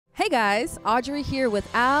Hey guys, Audrey here with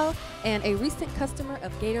Al and a recent customer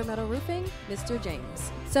of Gator Metal Roofing, Mr.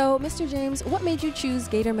 James. So, Mr. James, what made you choose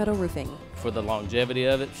Gator Metal Roofing? For the longevity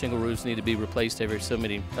of it, shingle roofs need to be replaced every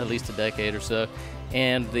at least a decade or so,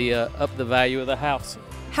 and up the value of the house.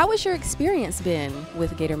 How has your experience been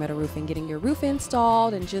with Gator Metal Roofing, getting your roof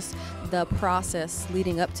installed and just the process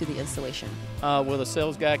leading up to the installation? Well, the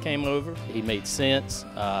sales guy came over. He made sense.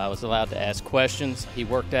 I was allowed to ask questions. He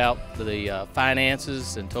worked out the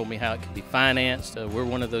finances and told me how it could be financed. We're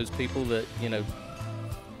one of those people that,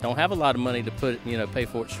 don't have a lot of money to pay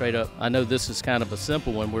for it straight up. I know this is kind of a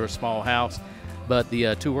simple one. We're a small house, but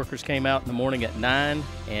the two workers came out in the morning at 9,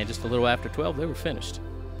 and just a little after 12, they were finished.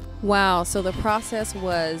 Wow, so the process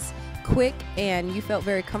was quick and you felt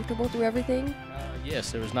very comfortable through everything?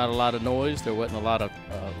 Yes, there was not a lot of noise. There wasn't a lot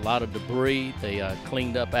of debris. They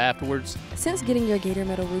cleaned up afterwards. Since getting your Gator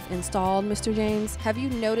Metal roof installed, Mr. James, have you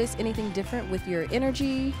noticed anything different with your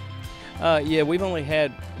energy? Yeah, we've only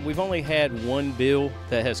had one bill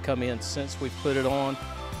that has come in since we've put it on,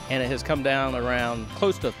 and it has come down around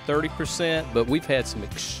close to 30%, but we've had some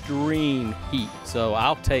extreme heat. So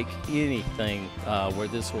I'll take anything where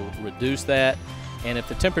this will reduce that. And if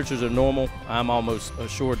the temperatures are normal, I'm almost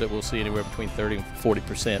assured that we'll see anywhere between 30 and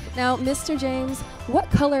 40%. Now, Mr. James,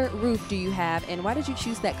 what color roof do you have, and why did you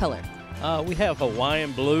choose that color? We have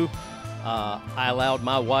Hawaiian blue. I allowed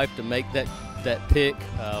my wife to make that pick.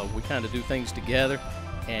 We kind of do things together,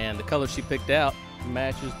 and the color she picked out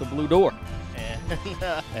matches the blue door.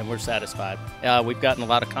 And we're satisfied. We've gotten a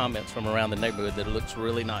lot of comments from around the neighborhood that it looks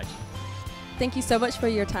really nice. Thank you so much for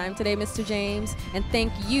your time today, Mr. James, and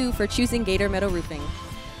thank you for choosing Gator Metal Roofing.